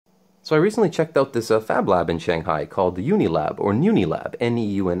So I recently checked out this fab lab in Shanghai called the Uni lab, or Neuni lab,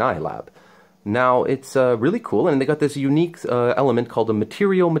 Neuni lab. Now it's really cool, and they got this unique element called a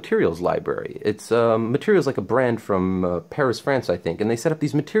Materio materials library. It's Materials like a brand from Paris, France, I think, and they set up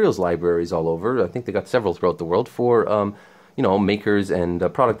these materials libraries all over. I think they got several throughout the world for makers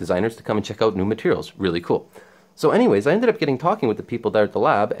and product designers to come and check out new materials. Really cool. So anyways, I ended up talking with the people there at the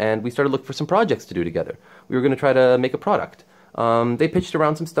lab, and we started looking for some projects to do together. We were going to try to make a product. They pitched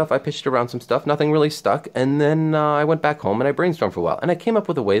around some stuff, I pitched around some stuff, nothing really stuck, and then I went back home and I brainstormed for a while, and I came up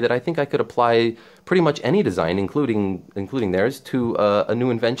with a way that I think I could apply pretty much any design, including theirs, to a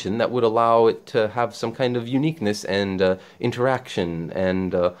new invention that would allow it to have some kind of uniqueness and interaction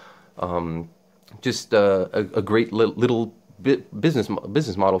and just a great little business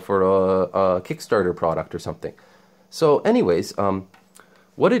model for a Kickstarter product or something. So anyways,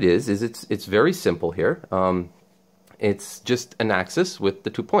 what it is it's very simple here. It's just an axis with the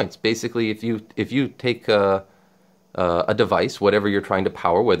 2 points. Basically, if you take a device, whatever you're trying to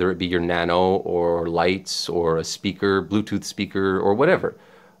power, whether it be your nano or lights or a speaker, Bluetooth speaker or whatever,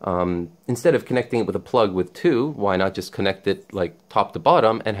 instead of connecting it with a plug with 2, why not just connect it like top to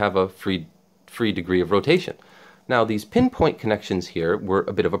bottom and have a free degree of rotation? Now, these pinpoint connections here were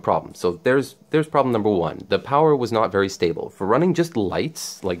a bit of a problem. So there's problem number 1. The power was not very stable. For running just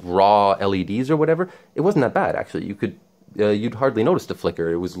lights, like raw LEDs or whatever, it wasn't that bad, actually. You'd hardly notice the flicker.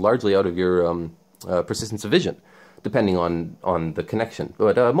 It was largely out of your persistence of vision, depending on the connection.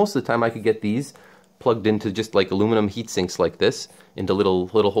 But most of the time I could get these plugged into just like aluminum heat sinks like this, into little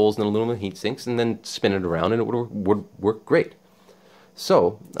holes in aluminum heat sinks, and then spin it around, and it would work great.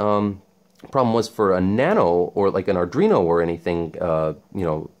 So, problem was for a nano or like an Arduino or anything,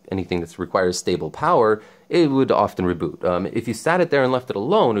 anything that requires stable power, it would often reboot. If you sat it there and left it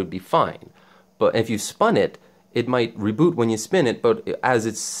alone, it would be fine. But if you spun it, it might reboot when you spin it, but as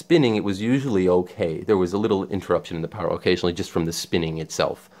it's spinning, it was usually okay. There was a little interruption in the power occasionally just from the spinning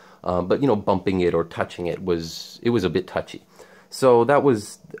itself. But bumping it or touching it was a bit touchy. So that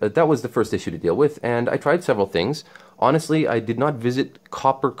was the first issue to deal with, and I tried several things. Honestly, I did not visit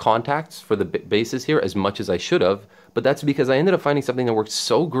copper contacts for the bases here as much as I should have, but that's because I ended up finding something that worked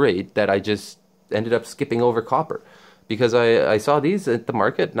so great that I just ended up skipping over copper. Because I saw these at the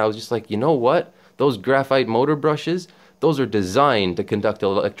market, and I was just like, you know what? Those graphite motor brushes, those are designed to conduct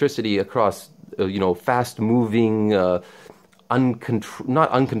electricity across, fast-moving, not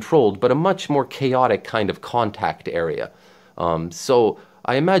uncontrolled, but a much more chaotic kind of contact area. So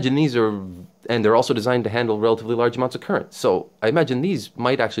I imagine these are, and they're also designed to handle relatively large amounts of current. So I imagine these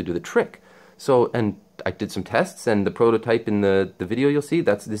might actually do the trick. So, and I did some tests, and the prototype in the video you'll see,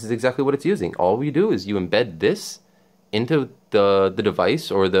 this is exactly what it's using. All you do is you embed this into the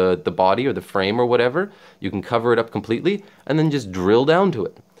device or the body or the frame or whatever. You can cover it up completely, and then just drill down to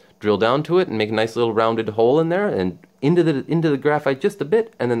it. Drill down to it and make a nice little rounded hole in there and into the graphite just a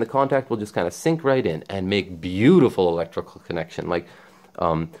bit, and then the contact will just kind of sink right in and make beautiful electrical connection. Like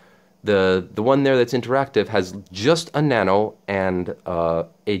the one there that's interactive has just a nano and a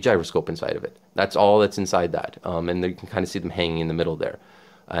gyroscope inside of it. That's all that's inside that, and you can kind of see them hanging in the middle there,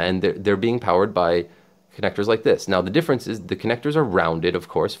 and they're being powered by connectors like this. Now the difference is the connectors are rounded, of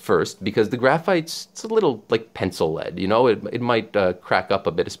course, first, because the graphite's it's a little like pencil lead, it might crack up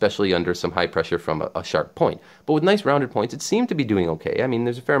a bit, especially under some high pressure from a sharp point. But with nice rounded points, it seemed to be doing okay. I mean,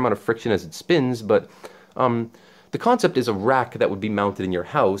 there's a fair amount of friction as it spins, but the concept is a rack that would be mounted in your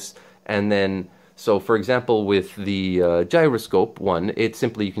house, and then, so for example, with the gyroscope one, it's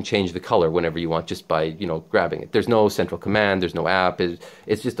simply you can change the color whenever you want just by, grabbing it. There's no central command, there's no app,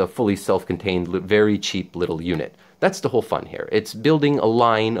 it's just a fully self-contained, very cheap little unit. That's the whole fun here. It's building a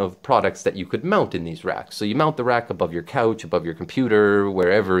line of products that you could mount in these racks. So you mount the rack above your couch, above your computer,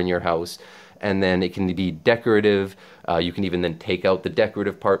 wherever in your house, and then it can be decorative. You can even then take out the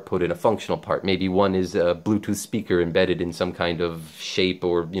decorative part, put in a functional part. Maybe one is a Bluetooth speaker embedded in some kind of shape,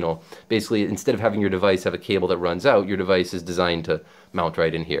 or, basically instead of having your device have a cable that runs out, your device is designed to mount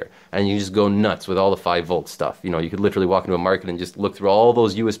right in here. And you just go nuts with all the 5-volt stuff. You could literally walk into a market and just look through all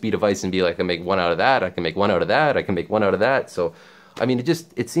those USB devices and be like, I can make one out of that, I can make one out of that, I can make one out of that. So, I mean,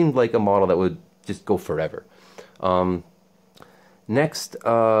 it seemed like a model that would just go forever. Next,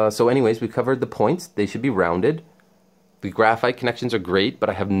 so anyways, we covered the points. They should be rounded. The graphite connections are great, but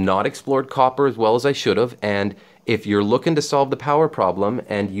I have not explored copper as well as I should have. And if you're looking to solve the power problem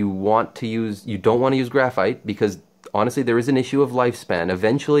and you don't want to use graphite, because honestly, there is an issue of lifespan.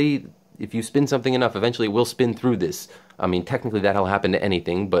 Eventually, if you spin something enough, eventually it will spin through this. I mean, technically that'll happen to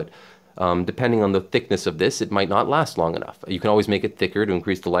anything, but depending on the thickness of this, it might not last long enough. You can always make it thicker to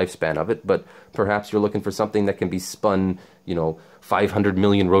increase the lifespan of it, but perhaps you're looking for something that can be spun 500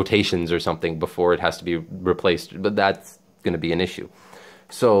 million rotations or something before it has to be replaced, but that's going to be an issue.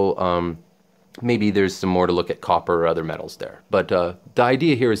 So maybe there's some more to look at copper or other metals there. But the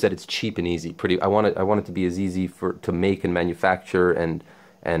idea here is that it's cheap and easy. I want it to be as easy to make and manufacture and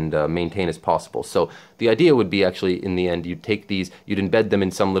maintain as possible. So the idea would be actually, in the end, you'd take these, you'd embed them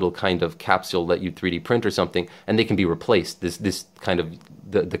in some little kind of capsule that you'd 3D print or something, and they can be replaced. This kind of,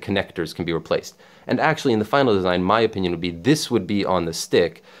 the connectors can be replaced. And actually, in the final design, my opinion would be this would be on the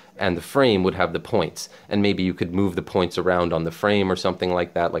stick, and the frame would have the points. And maybe you could move the points around on the frame or something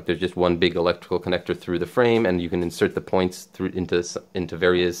like that. Like there's just one big electrical connector through the frame, and you can insert the points through into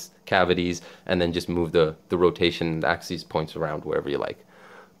various cavities, and then just move the rotation axis points around wherever you like.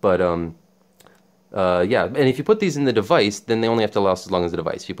 But yeah, and if you put these in the device, then they only have to last as long as the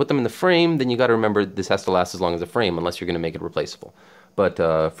device. If you put them in the frame, then you got to remember this has to last as long as the frame, unless you're going to make it replaceable. But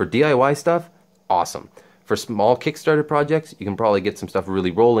for DIY stuff, awesome. For small Kickstarter projects, you can probably get some stuff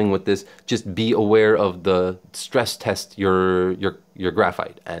really rolling with this. Just be aware of the stress test your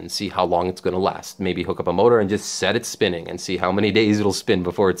graphite and see how long it's going to last. Maybe hook up a motor and just set it spinning and see how many days it'll spin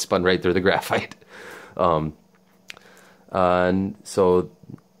before it's spun right through the graphite. And so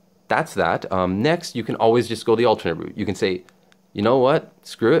that's that. Next, you can always just go the alternate route. You can say, you know what,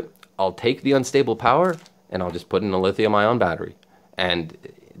 screw it. I'll take the unstable power and I'll just put in a lithium-ion battery. And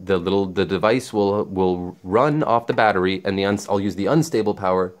the device will run off the battery, and I'll use the unstable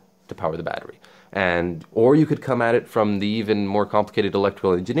power to power the battery. Or you could come at it from the even more complicated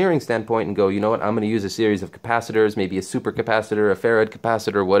electrical engineering standpoint and go, you know what, I'm going to use a series of capacitors, maybe a supercapacitor, a farad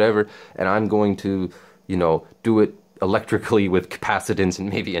capacitor, whatever, and I'm going to, do it electrically with capacitance and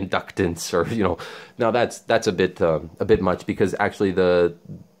maybe inductance, or now that's a bit much, because actually the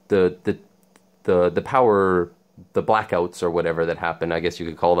power, the blackouts or whatever that happen, I guess you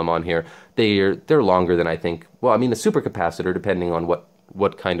could call them on here, they're longer than I think. Well, I mean, a supercapacitor, depending on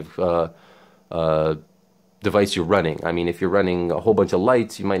what kind of device you're running. I mean, if you're running a whole bunch of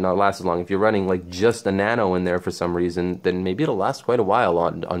lights, you might not last as long. If you're running like just a nano in there for some reason, then maybe it'll last quite a while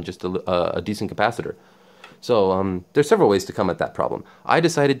on just a decent capacitor. So there's several ways to come at that problem. I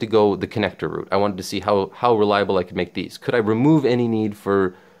decided to go the connector route. I wanted to see how reliable I could make these. Could I remove any need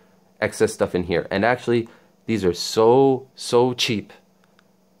for excess stuff in here? And actually, these are so cheap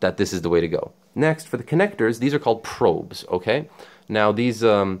that this is the way to go. Next, for the connectors, these are called probes, okay? Now these,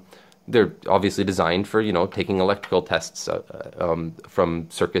 they're obviously designed for, taking electrical tests from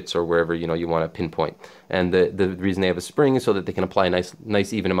circuits or wherever, you want to pinpoint. And the reason they have a spring is so that they can apply a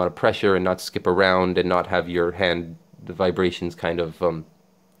nice even amount of pressure and not skip around and not have your hand, the vibrations kind of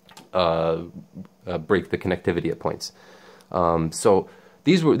break the connectivity at points. So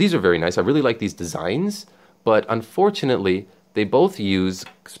these are very nice. I really like these designs, but unfortunately, they both use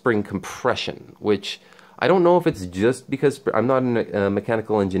spring compression, which I don't know if it's just because I'm not a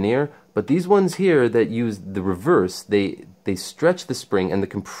mechanical engineer, but these ones here that use the reverse, they stretch the spring, and the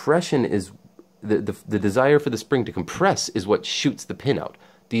compression is the desire for the spring to compress is what shoots the pin out.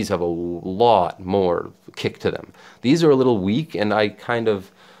 These have a lot more kick to them. These are a little weak, and I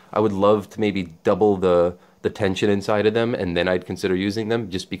would love to maybe double the tension inside of them, and then I'd consider using them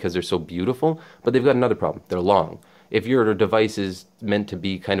just because they're so beautiful. But they've got another problem. They're long. If your device is meant to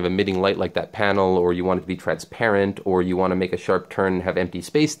be kind of emitting light like that panel, or you want it to be transparent, or you want to make a sharp turn and have empty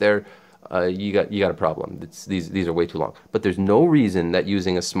space there, you got a problem. These are way too long. But there's no reason that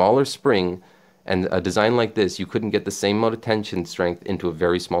using a smaller spring and a design like this, you couldn't get the same amount of tension strength into a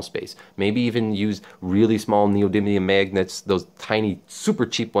very small space. Maybe even use really small neodymium magnets, those tiny, super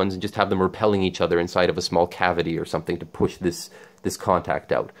cheap ones, and just have them repelling each other inside of a small cavity or something to push this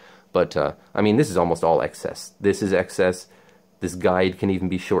contact out. But, I mean, this is almost all excess. This is excess. This guide can even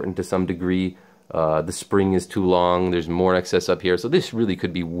be shortened to some degree. The spring is too long. There's more excess up here. So this really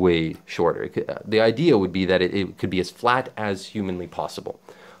could be way shorter. The idea would be that it could be as flat as humanly possible.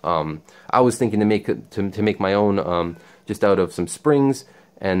 I was thinking to make my own just out of some springs,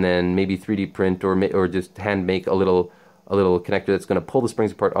 and then maybe 3D print or just hand make a little connector that's going to pull the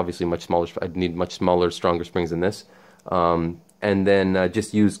springs apart. Obviously, much smaller. I'd need much smaller, stronger springs than this. And then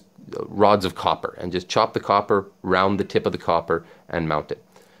just use rods of copper and just chop the copper, round the tip of the copper, and mount it.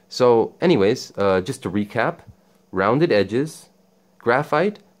 So, anyways, just to recap: rounded edges,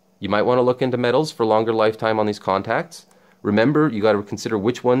 graphite. You might want to look into metals for longer lifetime on these contacts. Remember, you got to consider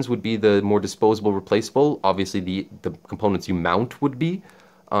which ones would be the more disposable, replaceable. Obviously, the components you mount would be,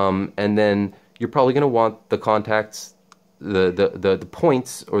 and then you're probably going to want the contacts, the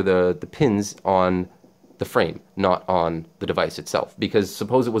points or the pins on the frame, not on the device itself. Because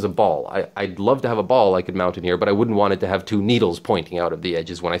suppose it was a ball. I'd love to have a ball I could mount in here, but I wouldn't want it to have two needles pointing out of the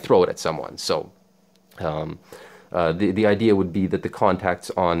edges when I throw it at someone. So The idea would be that the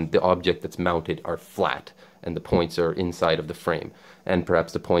contacts on the object that's mounted are flat and the points are inside of the frame, and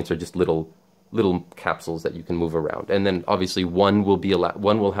perhaps the points are just little capsules that you can move around. And then obviously one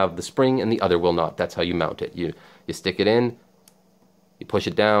will have the spring and the other will not. That's how you mount it. You stick it in, you push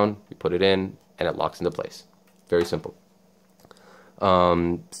it down, you put it in, and it locks into place. Very simple.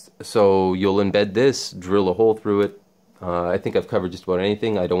 So you'll embed this, drill a hole through it. I think I've covered just about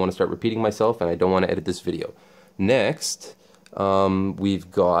anything. I don't want to start repeating myself, and I don't want to edit this video. Next, we've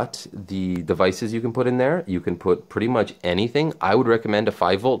got the devices you can put in there. You can put pretty much anything. I would recommend a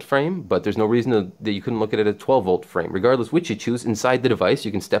 5-volt frame, but there's no reason that you couldn't look at it at a 12-volt frame. Regardless which you choose, inside the device,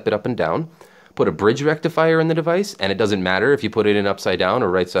 you can step it up and down. Put a bridge rectifier in the device, and it doesn't matter if you put it in upside down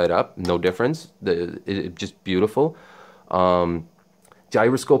or right side up. No difference. It's just beautiful.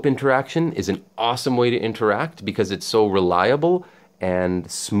 Gyroscope interaction is an awesome way to interact because it's so reliable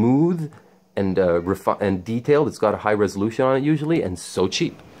and smooth and detailed. It's got a high resolution on it usually, and so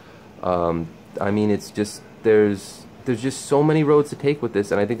cheap. I mean, it's just there's just so many roads to take with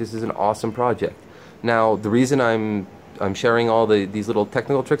this, and I think this is an awesome project. Now, the reason I'm sharing all these little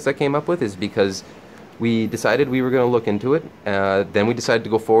technical tricks I came up with is because we decided we were going to look into it. Then we decided to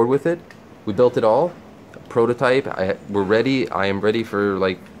go forward with it. We built it all. Prototype. We're ready. I am ready for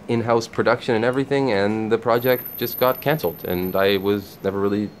like in-house production and everything, and the project just got canceled, and I was never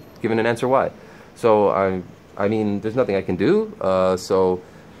really given an answer why. So I mean, there's nothing I can do. So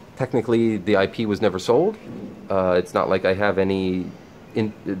technically, the IP was never sold. It's not like I have any.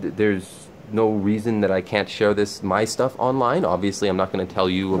 There's no reason that I can't share my stuff online. Obviously, I'm not going to tell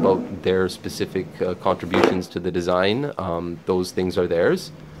you about their specific contributions to the design. Those things are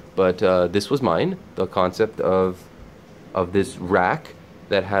theirs. But this was mine, the concept of this rack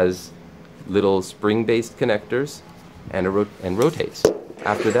that has little spring-based connectors and rotates.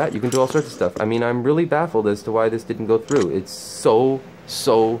 After that, you can do all sorts of stuff. I mean, I'm really baffled as to why this didn't go through. It's so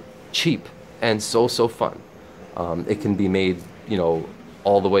cheap and so fun. It can be made, you know,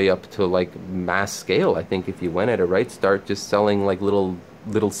 all the way up to like mass scale. I think if you went at it right, start just selling like little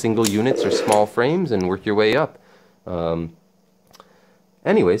single units or small frames and work your way up.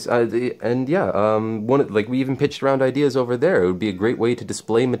 Anyways, like we even pitched around ideas over there. It would be a great way to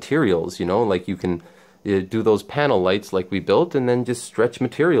display materials, you know, like you can do those panel lights like we built and then just stretch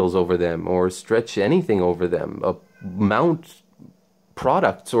materials over them or stretch anything over them, mount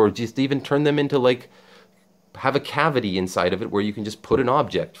products, or just even turn them into like, have a cavity inside of it where you can just put an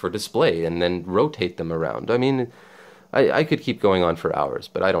object for display and then rotate them around. I mean, I could keep going on for hours,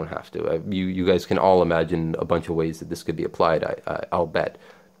 but I don't have to. You guys can all imagine a bunch of ways that this could be applied, I'll bet.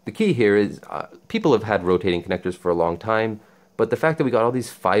 The key here is people have had rotating connectors for a long time, but the fact that we got all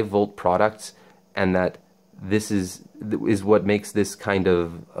these 5-volt products and that this is what makes this kind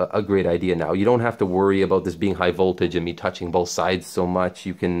of a great idea now. You don't have to worry about this being high voltage and me touching both sides so much.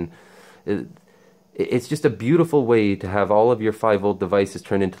 You can... It's just a beautiful way to have all of your 5-volt devices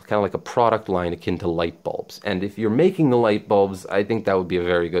turned into kind of like a product line akin to light bulbs. And if you're making the light bulbs, I think that would be a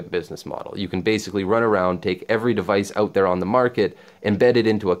very good business model. You can basically run around, take every device out there on the market, embed it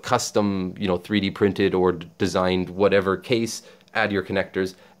into a custom, you know, 3D printed or designed whatever case, add your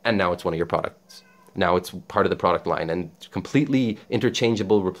connectors, and now it's one of your products. Now it's part of the product line and completely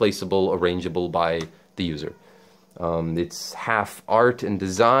interchangeable, replaceable, arrangeable by the user. It's half art and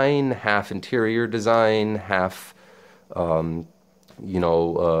design, half interior design, half,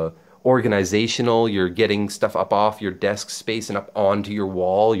 organizational. You're getting stuff up off your desk space and up onto your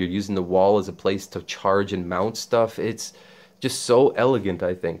wall. You're using the wall as a place to charge and mount stuff. It's just so elegant,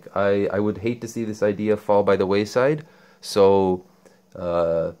 I think. I would hate to see this idea fall by the wayside. So,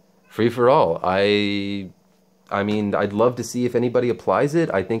 free for all. I mean, I'd love to see if anybody applies it.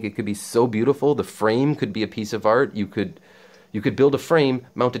 I think it could be so beautiful. The frame could be a piece of art. You could build a frame,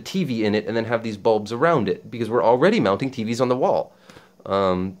 mount a TV in it, and then have these bulbs around it, because we're already mounting TVs on the wall.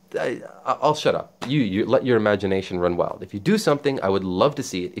 I'll shut up. You let your imagination run wild. If you do something, I would love to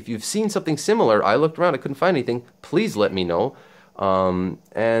see it. If you've seen something similar, I looked around, I couldn't find anything, please let me know.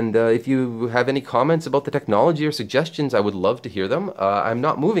 If you have any comments about the technology or suggestions, I would love to hear them. I'm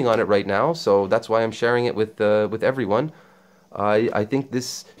not moving on it right now, so that's why I'm sharing it with everyone. I think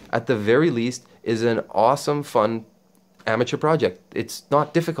this, at the very least, is an awesome, fun amateur project. It's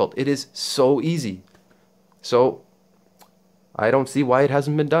not difficult. It is so easy. So, I don't see why it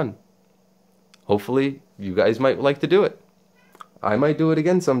hasn't been done. Hopefully, you guys might like to do it. I might do it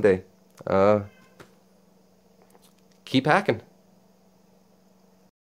again someday. Keep hacking.